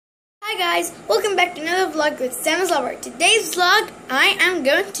Hi guys, welcome back to another vlog with Sam's Lover. Today's vlog, I am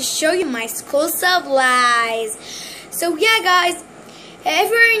going to show you my school supplies. So yeah guys,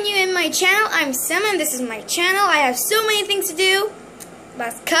 if you're new in my channel, I'm Sam and this is my channel. I have so many things to do,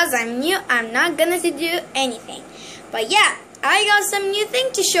 but because I'm new, I'm not gonna do anything. But yeah, I got some new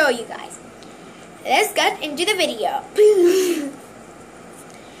things to show you guys. Let's get into the video.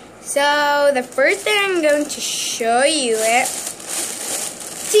 So the first thing I'm going to show you is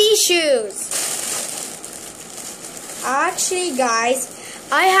tissues. Actually guys,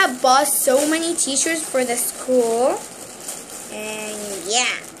 I have bought so many tissues for the school, and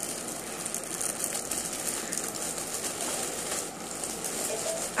yeah,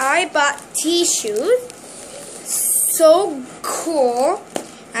 I bought tissues. So cool.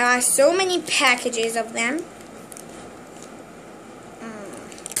 I got so many packages of them.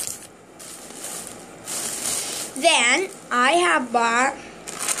 Then I have bought,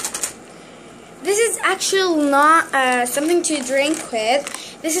 this is actually not something to drink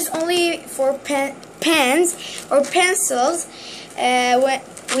with. This is only for pens or pencils.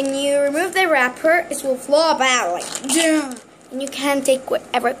 When you remove the wrapper, it will flop out like, and you can take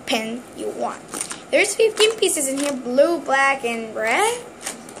whatever pen you want. There's 15 pieces in here, blue, black, and red.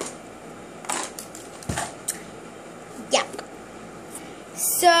 Yep.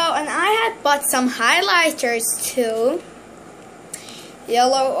 So, and I had bought some highlighters too.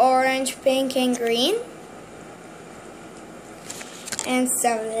 Yellow, orange, pink, and green. And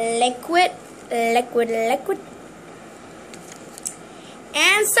some liquid.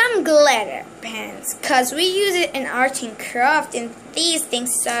 And some glitter pens, because we use it in art and craft and these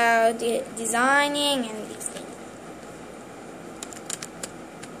things, so designing and these things.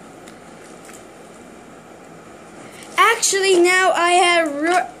 Actually, now I have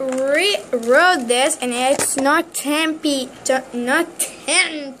rewrote this, and it's not 10 pens,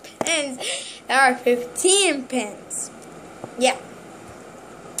 there are 15 pens. Yeah.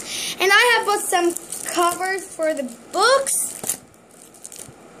 And I have bought some covers for the books.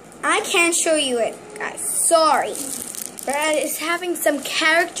 I can't show you it, guys, sorry. But it's having some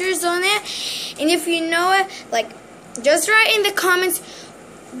characters on it. And if you know it, like, just write in the comments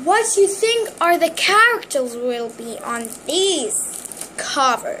what you think are the characters will be on these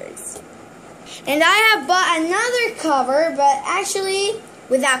covers. And I have bought another cover, but actually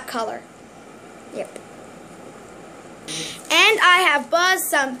without color. Yep. And I have bought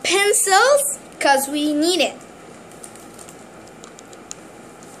some pencils, because we need it.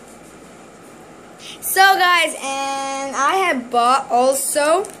 So guys, and I have bought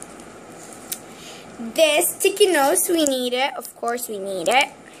also this sticky notes. We need it, of course we need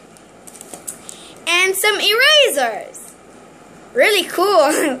it. And some erasers. Really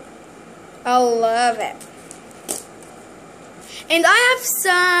cool. I love it. And I have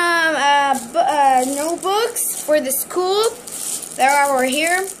some notebooks for the school. They're over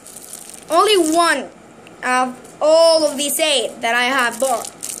here. Only one of all of these 8 that I have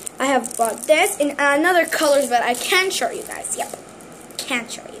bought. I have bought this in another colors, but I can't show you guys. Yep, can't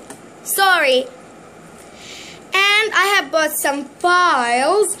show you. Sorry. And I have bought some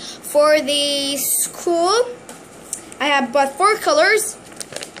files for the school. I have bought 4 colors: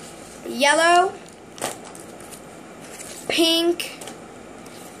 yellow, pink,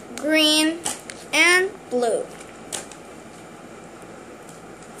 green, and blue.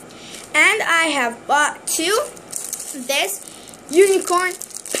 And I have bought too this unicorn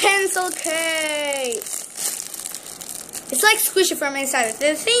pencil case. It's like squishy from inside.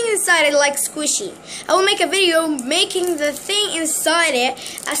 The thing inside it like squishy. I will make a video making the thing inside it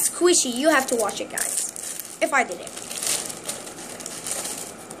a squishy. You have to watch it, guys, if I did it.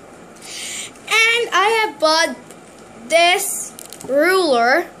 And I have bought this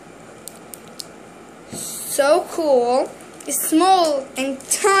ruler. So cool. It's small and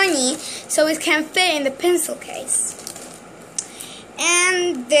tiny, so it can fit in the pencil case.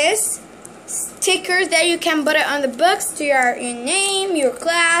 And this stickers that you can put it on the books to your name, your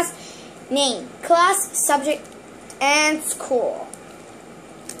class, subject, and school.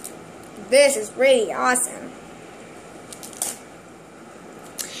 This is really awesome.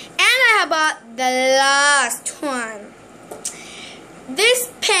 And I have bought the last one. This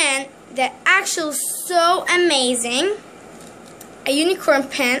pen that actually is so amazing. A unicorn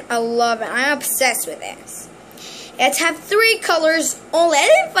pen. I love it. I'm obsessed with this. It has 3 colors only. I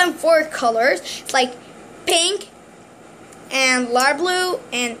didn't find 4 colors. It's like pink and light blue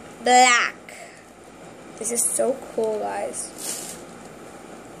and black. This is so cool, guys.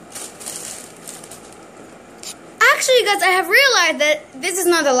 Actually, guys, I have realized that this is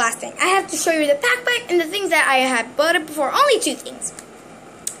not the last thing. I have to show you the backpack and the things that I had bought it before. Only 2 things.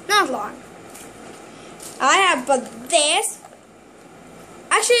 not long. I have bought this.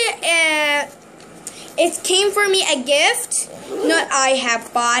 Actually, it came for me a gift. Not I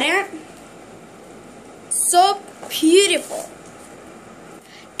have bought it. So beautiful.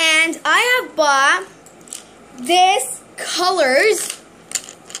 And I have bought this colors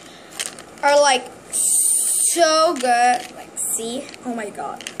are like so good. Like, see? Oh my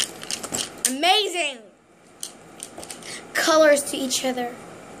god. Amazing colors to each other.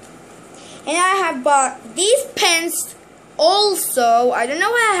 And I have bought these pens also. I don't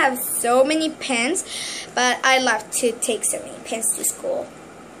know why I have so many pens, but I love to take so many pens to school.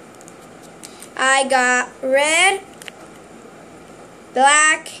 I got red,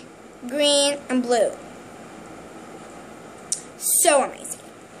 black, green, and blue. So amazing.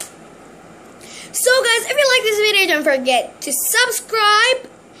 So guys, if you like this video, don't forget to subscribe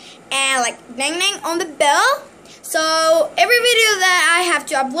and like dang dang on the bell. So every video that I have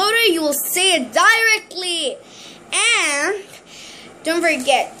to upload it, you will see it directly. And don't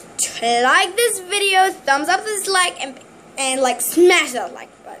forget to like this video, thumbs up this like, and like smash that like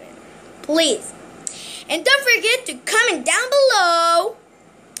button, please. And don't forget to comment down below.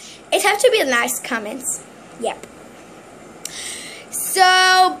 It have to be nice comments. Yep.